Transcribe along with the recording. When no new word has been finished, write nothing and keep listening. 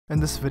In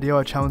this video,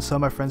 I challenged some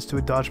of my friends to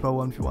a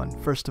dodgeball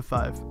 1v1, first to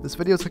 5. This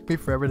video took me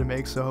forever to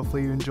make, so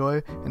hopefully you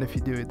enjoy, and if you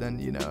do, then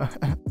you know.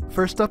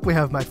 First up, we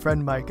have my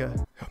friend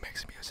Micah, who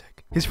makes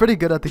music. He's pretty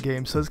good at the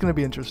game, so it's gonna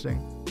be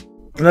interesting.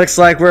 Looks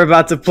like we're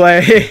about to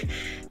play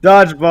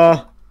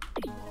dodgeball.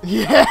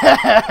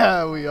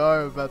 Yeah, we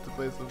are about to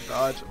play some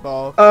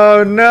dodgeball.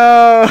 Oh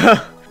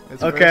no!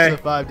 It's okay. First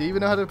to 5. Do you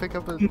even know how to pick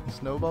up a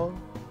snowball?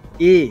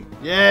 E.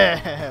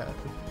 Yeah.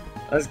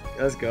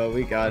 Let's go.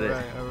 We got it.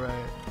 All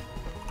right.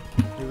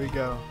 Here we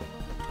go.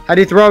 How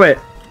do you throw it?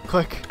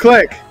 Click.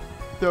 Click.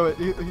 Throw it.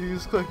 You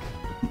use click.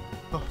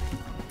 Oh.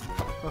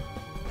 Oh.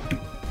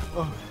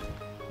 Oh.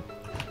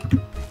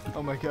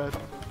 Oh my god.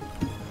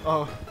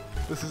 Oh,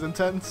 this is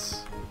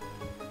intense.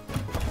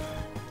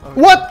 Oh,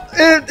 what?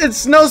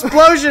 It's no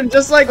explosion,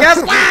 just like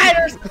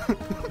Gaslighters.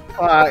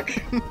 Fuck.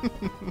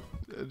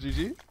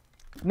 GG?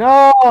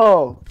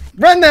 No!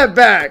 Run that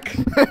back!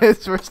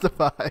 It's first to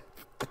 5.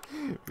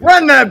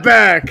 Run that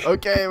back!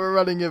 Okay, we're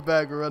running it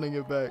back.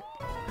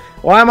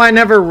 Why am I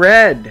never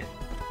red?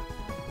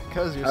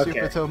 Because you're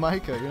Super Toe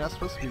Micah. You're not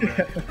supposed to be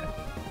red.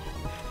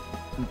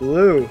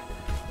 Blue.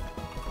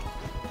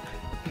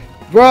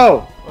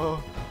 Bro!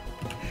 Oh.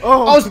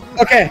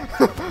 Okay.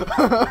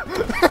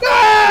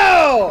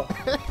 No!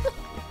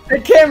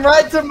 It came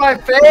right to my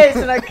face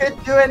and I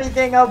couldn't do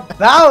anything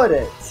about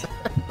it.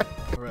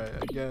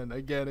 Alright,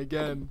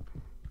 again.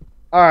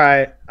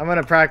 Alright, I'm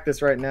gonna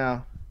practice right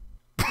now.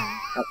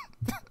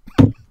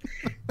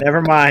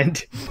 Never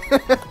mind.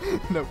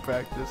 No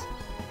practice.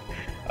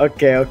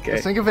 Okay.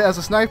 Just think of it as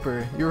a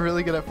sniper. You were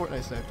really good at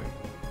Fortnite sniping.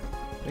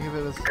 Think of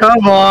it as...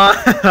 Come on!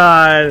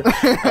 I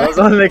was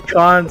on the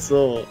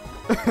console.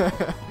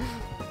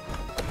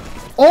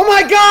 Oh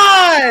my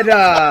god!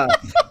 I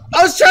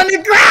was trying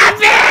to grab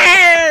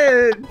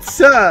it!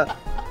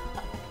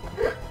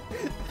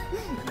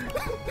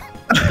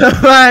 Oh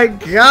my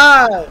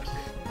god!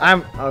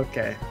 I'm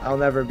okay. I'll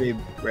never be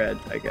red,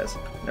 I guess.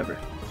 Never.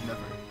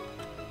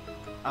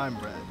 I'm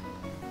red.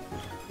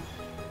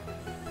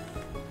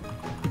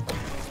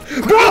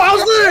 Bro,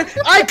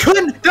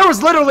 there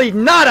was literally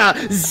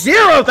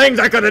zero things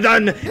I could have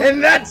done in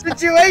that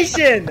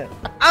situation!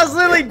 I was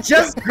literally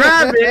just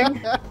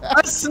grabbing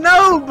a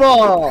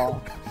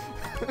snowball!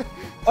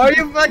 Are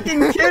you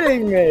fucking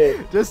kidding me?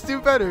 Just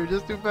do better.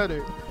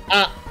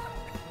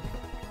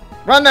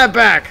 Run that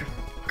back!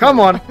 Come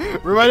on!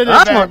 We're running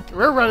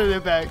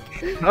it back.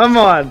 Come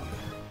on!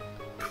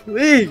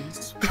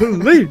 Please!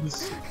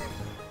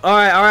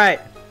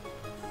 Alright.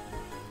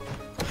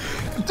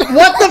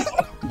 What the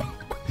f-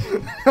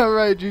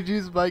 Alright,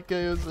 GG's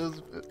Micah.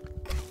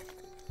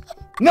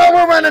 No,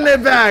 we're running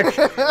it back!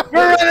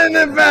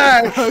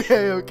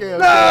 Okay.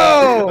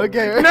 No!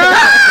 Okay. No!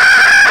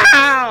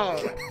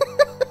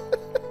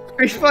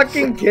 Are you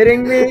fucking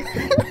kidding me?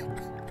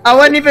 I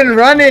wasn't even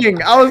running!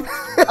 I was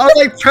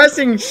like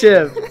pressing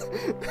shift.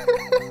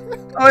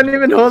 I wasn't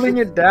even holding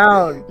it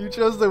down. You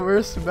chose the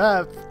worst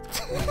map.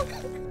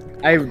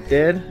 I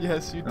did?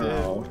 Yes, you did.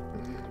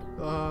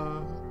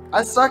 Oh.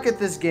 I suck at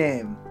this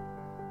game.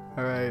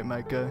 Alright,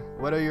 Micah.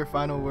 What are your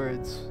final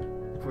words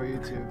for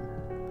YouTube?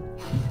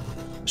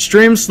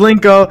 Stream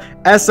Slinko,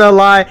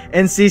 SLI,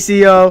 and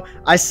CCO.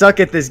 I suck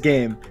at this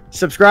game.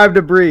 Subscribe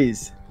to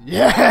Breeze.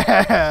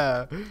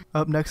 Yeah!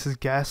 Up next is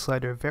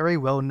Gaslighter, very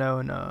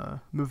well-known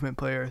movement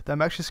player.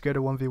 I'm actually scared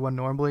of 1v1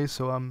 normally,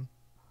 so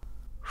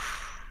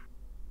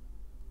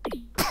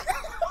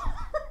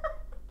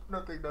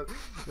Nothing.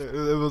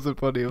 It wasn't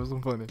funny.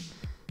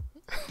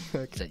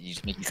 Okay. So you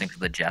just make you think of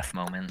the Jeff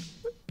moment?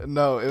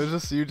 No, it was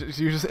just you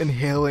just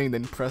inhaling,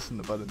 then pressing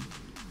the button.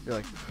 You're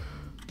like,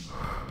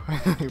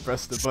 you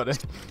press the button.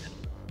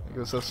 It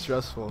was so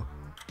stressful.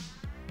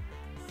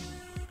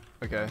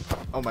 Okay.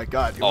 Oh my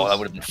god. Oh, that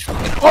would have been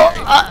fucking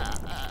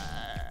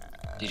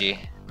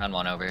GG. Round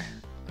 1 over.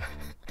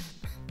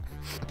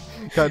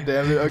 God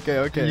damn it.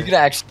 Okay. You could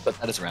actually put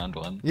that as round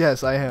 1.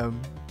 Yes, I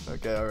am.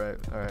 Okay, alright.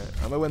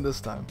 I'm gonna win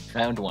this time.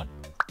 Round 1.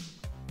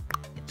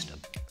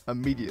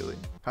 Immediately.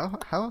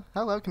 How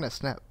loud can I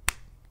snap?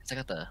 I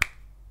got the...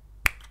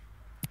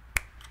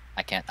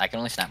 I can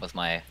only snap with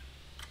my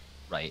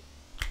right.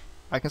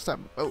 I can snap.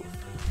 Oh.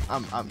 Oh,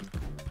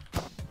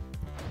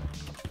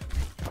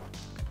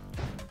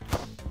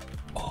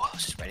 I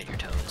was just right at your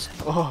toes.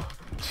 Oh,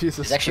 Jesus.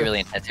 It's actually really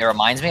intense. It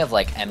reminds me of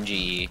like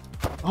MGE.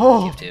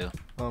 Oh. Too.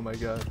 Oh my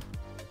god.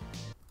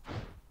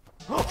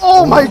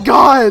 Oh my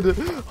god!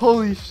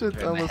 Holy shit,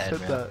 I almost hit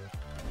that.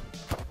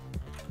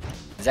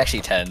 It's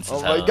actually tense.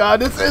 Oh my god,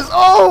 this is.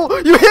 Oh!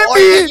 You hit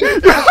me!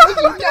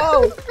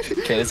 No!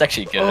 Okay, that's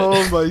actually good.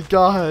 Oh my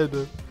god.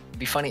 It'd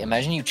be funny.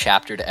 Imagine you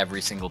chaptered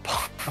every single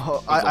part.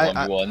 Oh,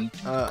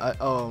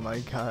 oh my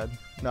god.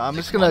 No, I'm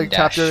just gonna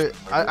chapter it.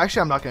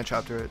 Actually, I'm not gonna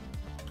chapter it.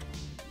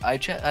 I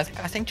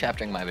think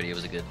chaptering my video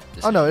was a good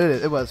decision. Oh no,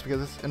 it was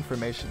because it's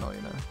informational,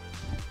 you know.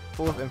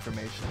 Full of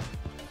information.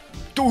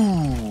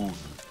 Dude!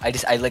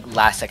 I like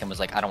last second was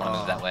like, I don't want to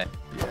move that way.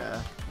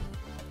 Yeah.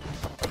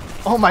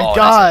 Oh my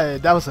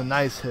god, that was a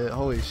nice hit.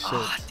 Holy shit.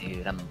 Oh,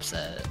 dude, I'm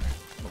upset.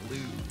 I'm gonna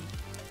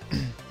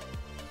lose.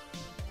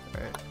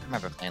 Alright.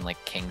 remember playing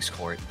like King's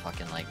Court in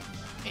fucking like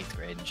 8th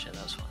grade and shit.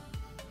 That was fun.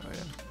 Oh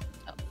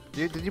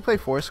yeah. Did you play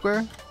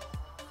Foursquare?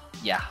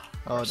 Yeah.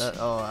 Oh,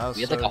 I was.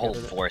 We had like a whole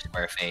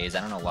Foursquare phase.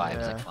 I don't know why. It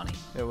was like funny.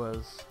 It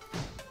was.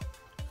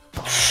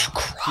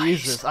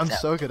 Christ, Jesus, I'm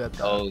so good at that.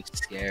 So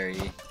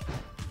scary.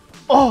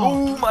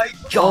 Oh my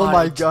god. Oh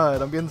my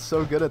god, I'm getting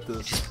so good at I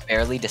this. just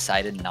barely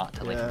decided not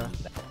to like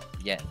move that.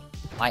 Yeah.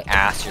 My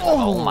ass, you're like,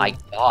 oh my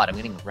god, I'm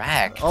getting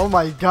wrecked. Oh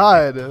my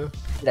god.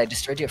 Dude, I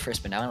destroyed you at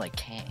first, but now I like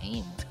can't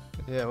aim.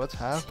 Yeah, what's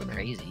happening? It's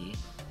crazy.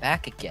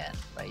 Back again,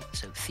 right?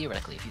 So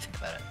theoretically, if you think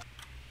about it.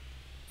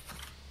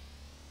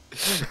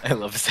 I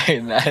love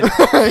saying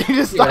that. You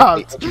just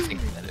stopped. If you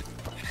think about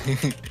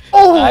it.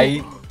 Oh!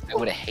 I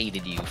would have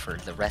hated you for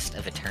the rest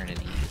of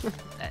eternity.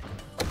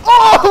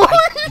 Oh!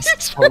 I'm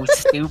so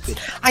stupid.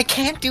 I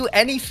can't do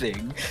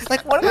anything.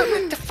 Like, what am I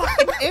meant to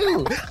fucking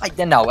do?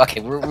 No, okay,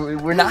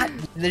 we're not.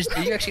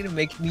 You're actually gonna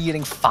make me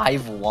getting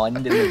 5-1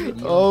 in the video.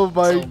 Oh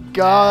my so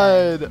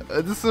god!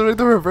 This is like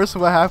the reverse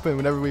of what happened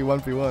whenever we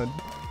 1v1.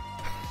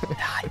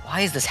 God,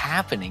 why is this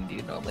happening,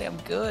 dude? Normally I'm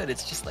good.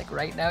 It's just like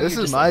right now. This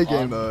you're is just my like,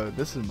 game mode.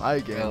 This is my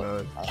game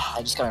mode.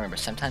 I just gotta remember.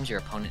 Sometimes your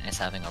opponent is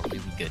having a really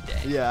good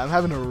day. Yeah, I'm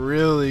having a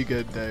really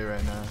good day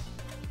right now.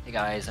 Hey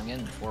guys, I'm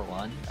getting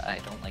 4-1. I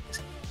don't like this.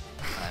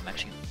 I'm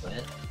actually gonna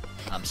quit.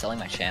 I'm selling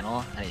my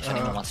channel, and if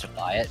anyone wants to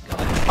buy it, go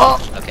ahead.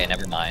 Oh! Okay,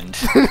 never mind.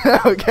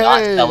 Okay.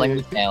 Not selling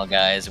the channel,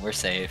 guys. We're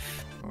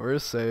safe. We're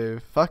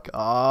safe. Fuck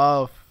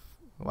off.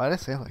 Why did I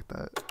say it like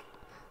that?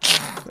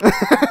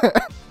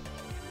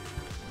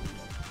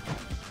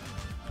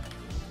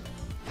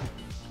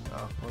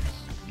 Oh, whoops.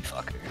 You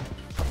fucker.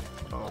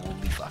 Oh.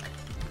 Holy fuck.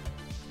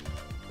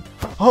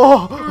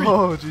 Oh!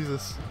 Oh,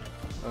 Jesus.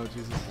 Oh,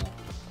 Jesus.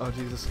 Oh,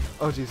 Jesus.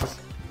 Oh, Jesus.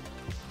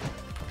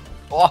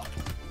 Oh!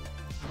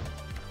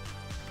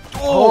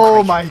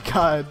 Oh my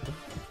god.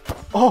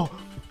 Oh!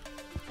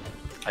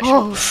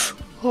 Oh!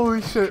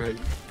 Holy shit. Great.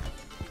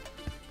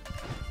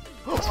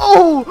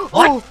 Oh!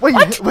 What? Oh! Wait,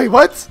 What? wait,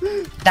 what?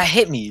 That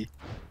hit me.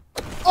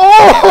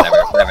 Oh! Okay,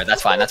 whatever.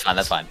 That's fine. That's fine.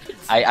 That's fine.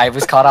 I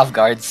was caught off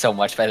guard so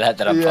much by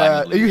that I'm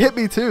Yeah, fine. you hit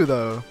me too,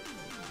 though.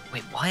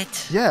 Wait,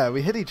 what? Yeah,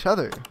 we hit each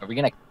other. Are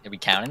we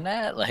counting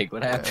that? Like,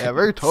 what happened? Yeah,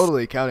 we're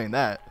totally counting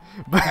that.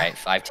 Alright,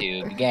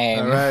 5-2. Good game.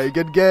 Alright,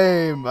 good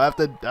game. I have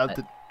to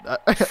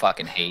I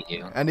fucking hate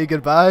you. Any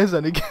goodbyes?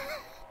 Any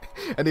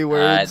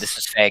words? This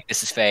is fake.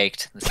 This is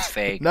faked. This is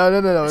fake. No,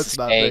 This it's is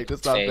not fake. fake.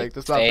 It's not fake.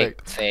 It's not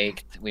fake.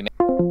 Faked. We made.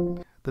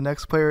 The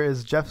next player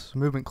is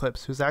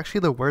Jeff'sMovementClips, who's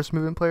actually the worst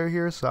movement player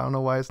here, so I don't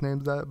know why his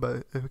name's that,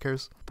 but who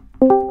cares?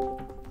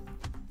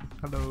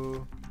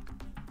 Hello.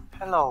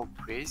 Hello,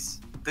 Chris.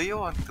 Do you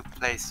want to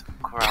play some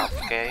crap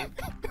game?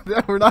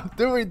 We're not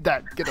doing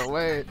that. Get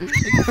away.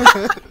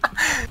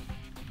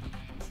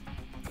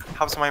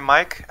 How's my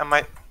mic?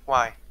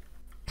 Why?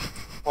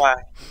 Why?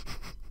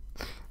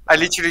 I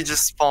literally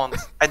just spawned.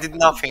 I did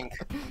nothing.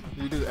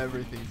 You do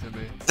everything to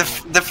me.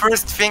 The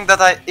first thing that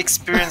I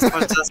experienced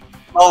was just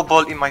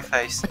snowball in my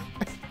face.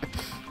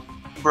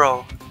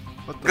 Bro,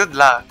 good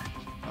luck.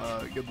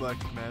 Good luck,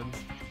 man.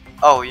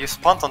 Oh, you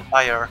spawned on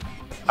fire.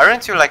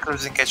 Aren't you like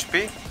losing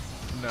HP?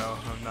 No,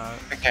 I'm not.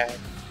 Okay.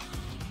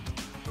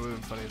 It would've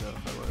been funny though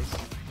if I was.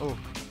 Oh.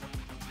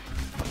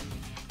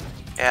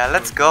 Yeah,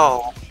 let's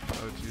go.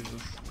 Oh,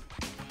 Jesus.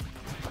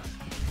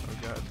 Oh,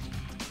 God.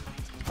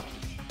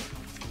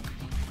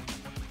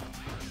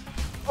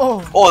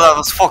 Oh, that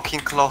was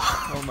fucking close.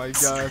 Oh my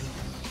God.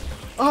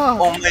 Ah.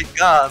 Oh my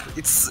god,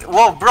 it's...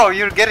 Whoa, bro,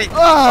 you're getting...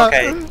 Ah.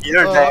 Okay,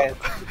 you're dead.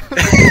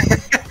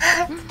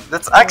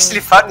 That's actually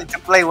funny to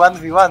play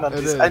 1v1 on It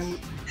this. is.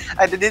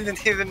 I didn't even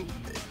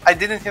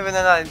have an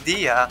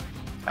idea.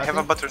 I have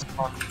a butter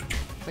spawn.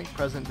 I think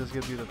present just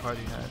gives you the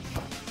party hat.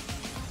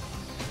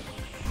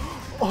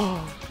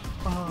 Oh.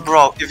 Oh.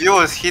 Bro, if you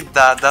would hit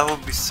that, that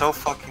would be so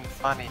fucking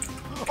funny.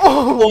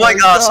 Oh my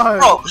gosh, God.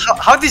 bro,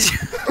 how did you...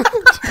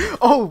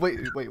 Oh,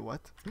 wait,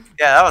 what?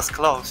 Yeah, that was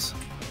close.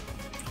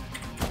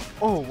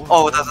 Oh, whoa.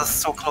 Oh, that was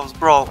so close,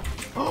 bro.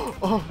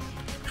 Oh,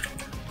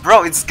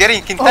 Bro, it's getting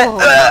intense. oh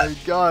my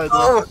God.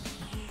 Oh.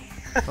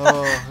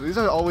 Oh, these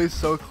are always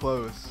so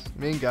close.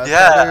 Me and guys,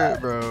 Yeah.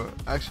 bro.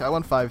 Actually, I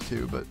won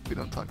 5-2, but we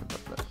don't talk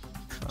about that.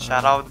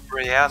 Shout out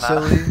Brianna.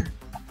 Silly.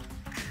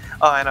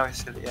 Oh, I know he's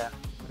silly, yeah.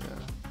 Yeah.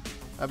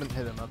 I haven't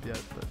hit him up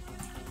yet, but.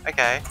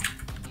 Okay.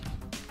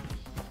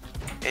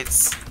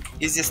 It's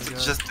easiest to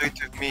Okay. just do it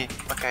with me.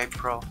 Okay,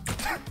 bro.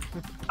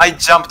 I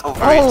jumped over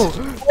Oh, it.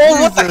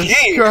 Oh, what a Jesus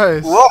hit!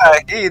 Christ. What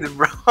a hit,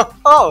 bro!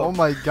 Oh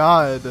my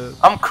God.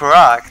 I'm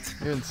cracked.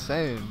 You're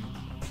insane.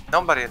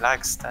 Nobody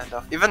likes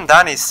standoff. Even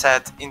Danny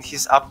said in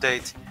his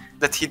update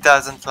that he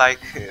doesn't like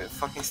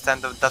fucking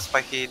standoff. That's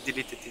why he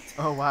deleted it.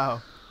 Oh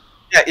wow.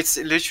 Yeah, it's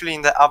literally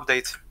in the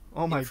update.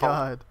 Oh my info.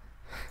 God.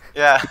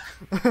 Yeah.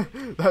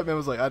 That man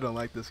was like, I don't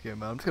like this game,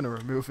 man. I'm just gonna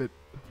remove it.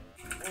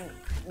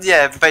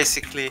 Yeah,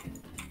 basically.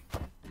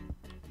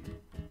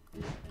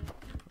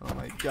 Oh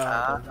my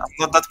God. I'm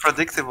not that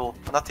predictable.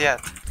 Not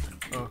yet.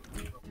 Oh.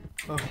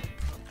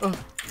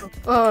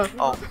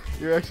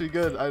 You're actually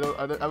good. I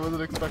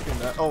wasn't expecting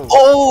that. Oh.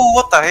 Oh,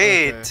 what a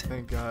Okay, hit!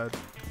 thank God.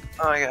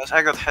 Oh my gosh,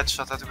 I got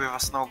headshotted with a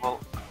snowball.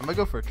 I'm gonna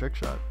go for a trick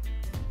shot.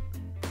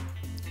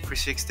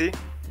 360.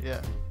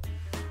 Yeah.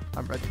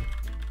 I'm ready.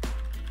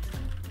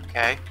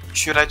 Okay.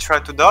 Should I try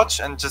to dodge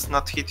and just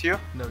not hit you?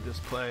 No,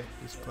 just play.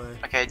 Just play.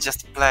 Okay,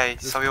 just play.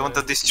 Just So you want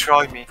play. to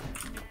destroy me?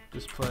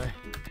 Just play.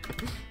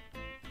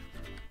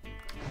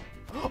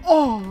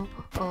 Oh!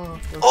 Oh,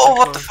 that was Oh, so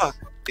what the close.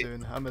 fuck?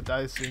 Dude, I'm gonna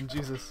die soon.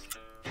 Jesus.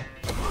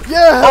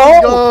 Yeah! Oh,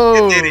 Let's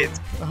go! you did it.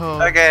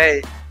 Oh,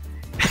 Okay.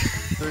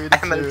 3 to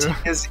I'm a 2.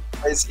 genius.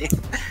 Crazy.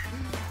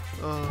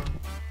 Oh,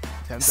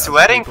 10,000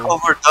 Sweating people.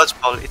 over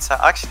dodgeball. It's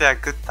actually a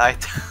good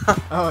title.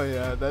 Oh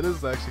yeah, that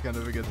is actually kind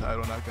of a good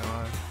title, not gonna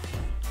lie.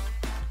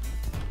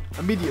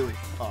 Immediately.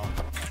 Oh,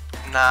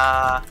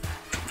 Nah.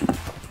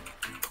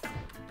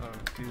 oh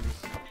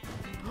Jesus.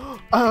 Oh,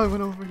 I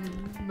went over you.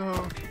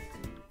 No.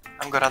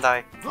 I'm gonna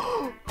die.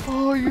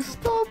 Oh, you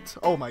stopped.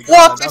 Oh my god.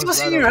 What? that It was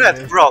right in your on head,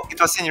 me. bro. It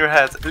was in your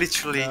head.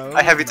 Literally. No,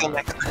 I have it no. on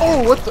my.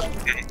 Oh, what the?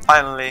 Okay,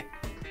 finally.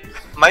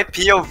 My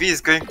POV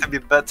is going to be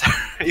better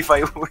if I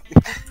win.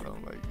 Oh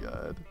my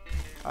god.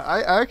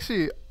 I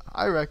actually,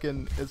 I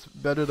reckon it's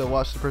better to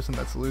watch the person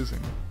that's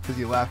losing, because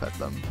you laugh at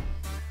them.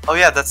 Oh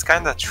yeah, that's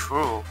kinda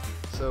true.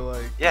 So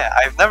like, Yeah,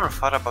 I've never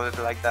thought about it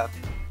like that.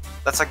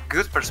 That's a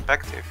good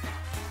perspective.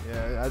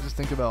 yeah, I just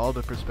think about all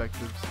the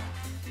perspectives.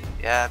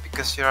 Yeah,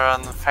 because you're a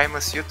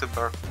famous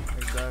YouTuber.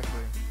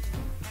 Exactly.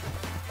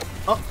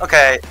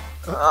 Okay,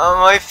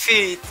 my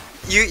feet.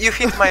 You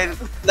hit my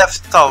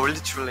left toe,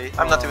 literally.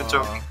 I'm not even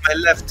joking. My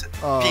left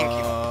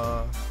pinky.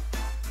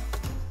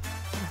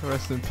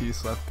 Rest in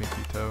peace, left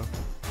pinky toe.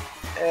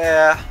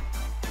 Yeah,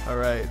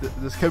 Alright,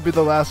 this could be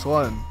the last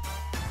one.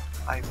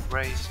 I've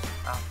raised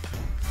up.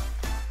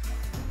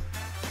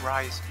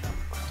 Rise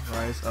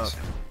Rise up.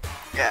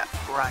 Yeah,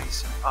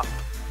 rise up.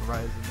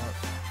 Rising up.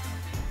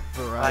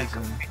 Like a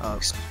Verizon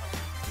up. phoenix.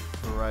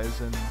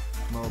 Verizon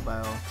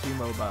Mobile.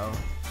 T-Mobile.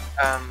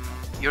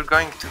 You're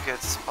going to get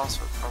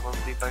sponsored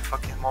probably by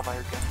fucking mobile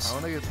games. I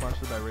wanna get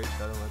sponsored by Raid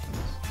Shadow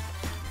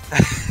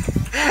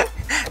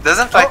Legends.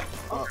 Doesn't like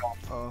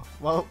Oh,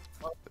 well,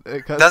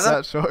 it cuts Doesn't-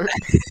 that short.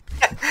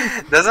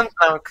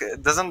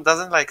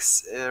 doesn't like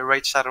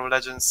Raid Shadow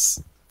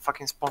Legends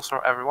fucking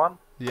sponsor everyone?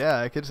 Yeah,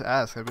 I could just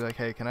ask. I'd be like,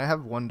 hey, can I have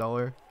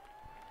 $1?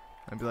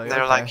 I'd be like, They're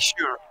okay. like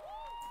sure.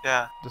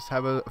 Yeah. Just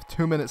have a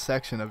 2-minute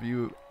section of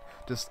you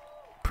just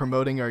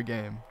promoting our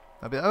game.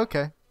 I'd be like,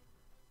 okay.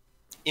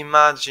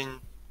 Imagine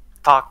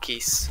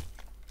Takis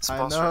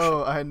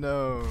sponsorship. I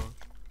know.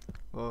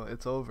 Well,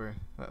 it's over.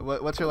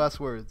 What's your last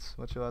words?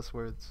 What's your last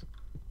words?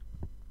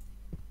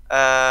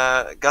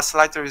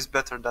 Gaslighter is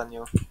better than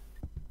you.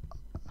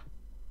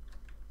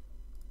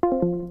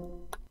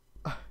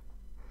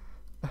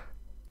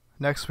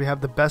 Next, we have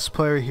the best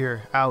player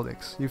here,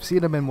 Alex. You've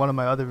seen him in one of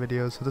my other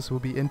videos, so this will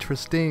be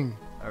interesting.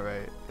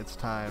 Alright, it's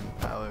time,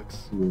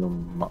 Alex.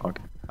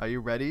 Okay. Are you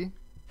ready?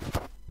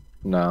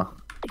 No.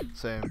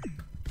 Same.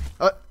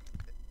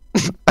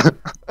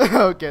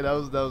 Okay, that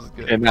was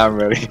good. And now I'm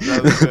ready.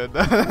 That was good.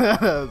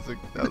 that was a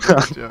good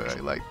joke. I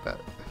like that.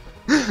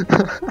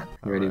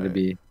 Ready to Alright.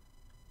 be.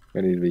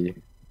 Ready to be.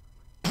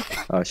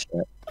 Oh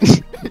shit.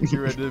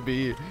 You ready to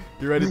be?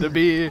 You ready to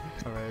be?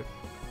 Alright.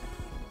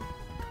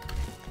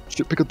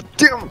 Shit, pick up the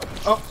damn.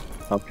 Oh.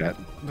 Okay.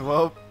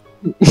 Well,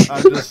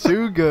 I'm just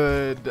too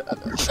good.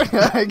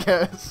 I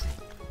guess.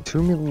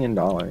 $2 million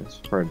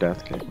for a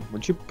death game.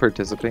 Would you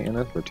participate in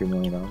this for $2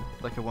 million?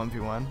 Like a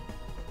 1v1?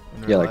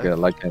 In Yeah, real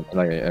like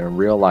life? in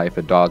real life,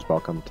 a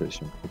dodgeball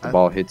competition. If the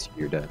ball hits you,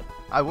 you're dead.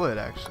 I would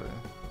actually.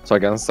 So I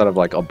guess instead of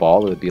like a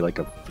ball, it would be like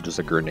just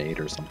a grenade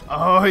or something.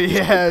 Oh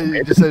yeah,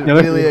 you just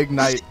really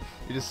ignite.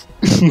 You just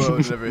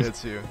explode whenever it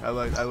hits you. I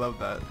love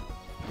that.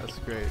 That's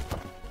great.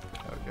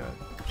 Oh god.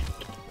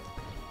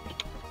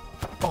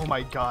 Oh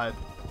my god.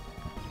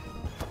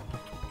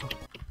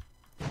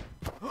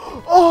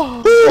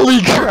 Oh!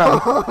 Holy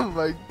crap! Oh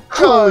my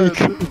Holy god!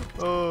 crap.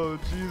 Oh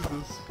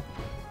Jesus!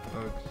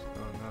 Oh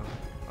no!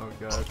 Oh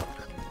god!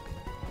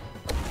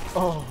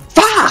 Oh!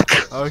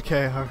 Fuck!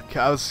 Okay,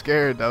 I was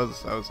scared. I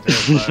was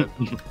terrified.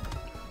 Oh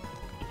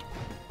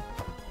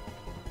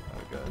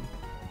god!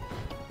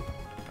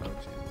 Oh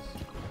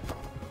Jesus!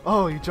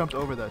 Oh, you jumped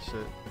over that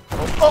shit.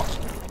 Oh!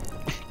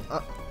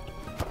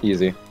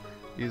 Easy.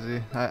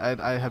 Easy.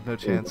 I have no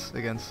chance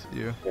against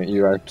you.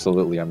 You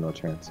absolutely have no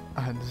chance.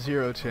 I had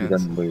 0 You're chance.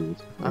 gonna lose.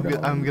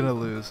 I'm gonna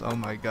lose. Oh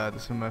my god,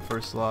 this is my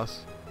first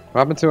loss. What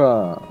happened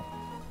to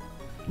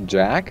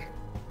Jack?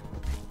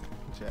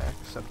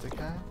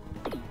 Jacksepticeye?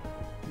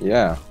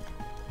 Yeah.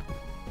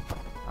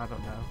 I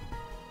don't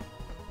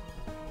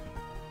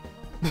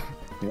know.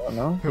 You don't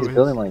know? Who He's is?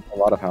 building like a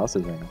lot of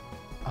houses right now.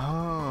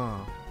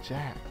 Oh,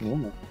 Jack.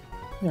 Yeah.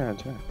 Yeah,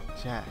 Jack.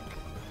 Jack.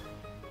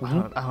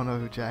 Mhm. I don't know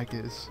who Jack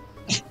is.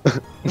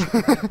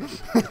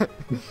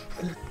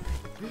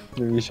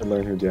 Maybe you should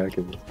learn who Jack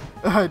is.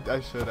 I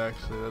should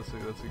actually. That's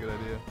a good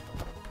idea.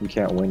 You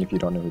can't win if you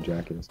don't know who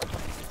Jack is.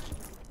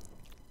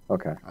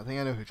 Okay. I think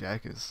I know who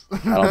Jack is. I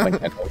don't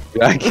think I know who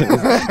Jack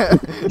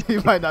is.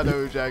 You might not know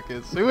who Jack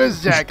is. Who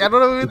is Jack? I don't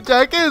know who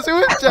Jack is. Who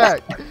is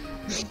Jack?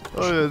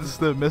 Oh, this is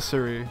the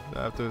mystery that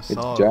I have to It's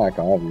solve. Jack,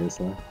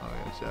 obviously. Oh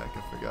yeah, Jack.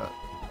 I forgot.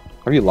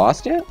 Have you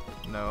lost yet?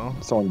 No.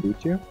 Someone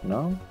beat you?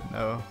 No?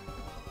 No.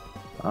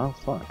 Oh,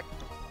 fuck.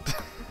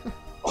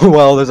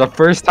 Well, there's a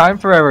first time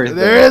for everything.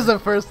 There is a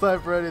first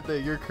time for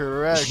anything. You're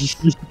correct.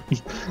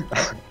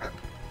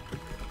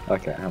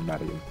 Okay, I'm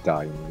mad at you.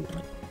 Die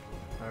immediately.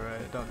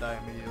 Alright, don't die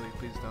immediately.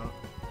 Please don't.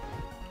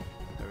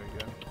 There we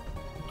go.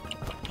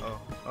 Oh.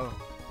 Oh.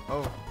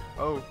 Oh.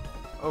 Oh.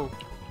 Oh.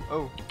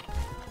 Oh.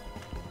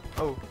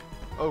 Oh.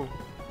 Oh.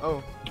 Oh.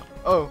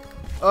 Oh.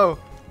 Oh.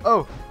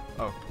 Oh.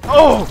 Oh.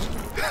 Oh!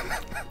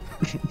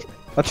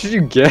 What should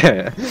you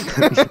get?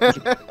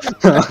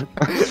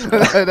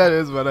 That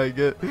is what I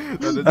get.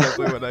 That is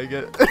definitely what I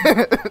get.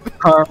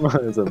 Karma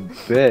is a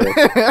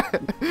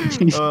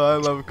bitch. Oh, I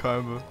love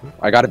karma.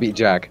 I gotta beat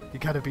Jack. You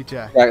gotta be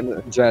Jack.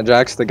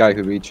 Jack's the guy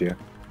who beat you.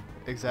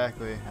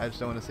 Exactly. I just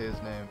don't want to say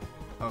his name.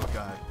 Oh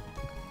god.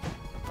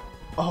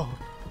 Oh.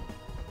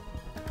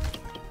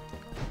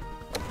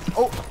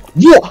 Oh.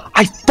 Whoa!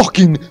 I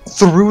fucking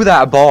threw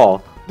that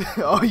ball.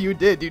 Oh, you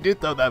did. You did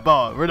throw that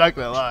ball. We're not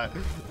gonna lie.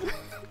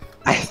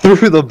 I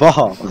threw the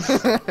ball.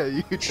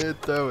 You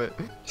did throw it.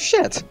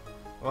 Shit.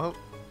 Well,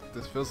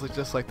 this feels like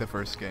just like the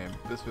first game.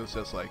 This feels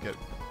just like it.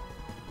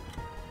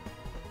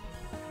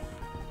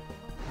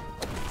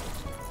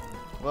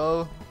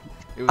 Well,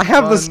 it was I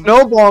have the fun.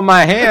 snowball in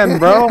my hand,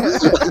 bro.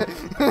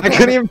 I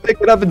couldn't even pick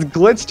it up. It's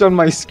glitched on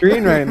my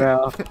screen right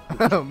now.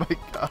 Oh my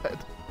god.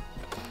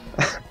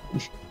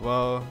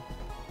 Well,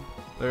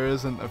 there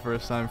isn't a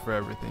first time for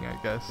everything, I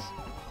guess.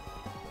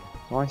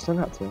 Well, I still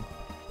got two.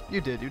 You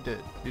did. You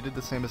did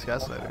the same as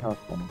Gaslighter. How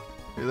fun.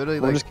 You're literally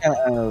We'll like, just count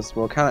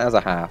it as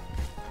a half.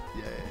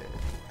 yeah.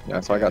 Yeah,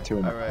 so I got two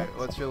in All the right. half.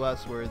 What's your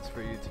last words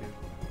for YouTube?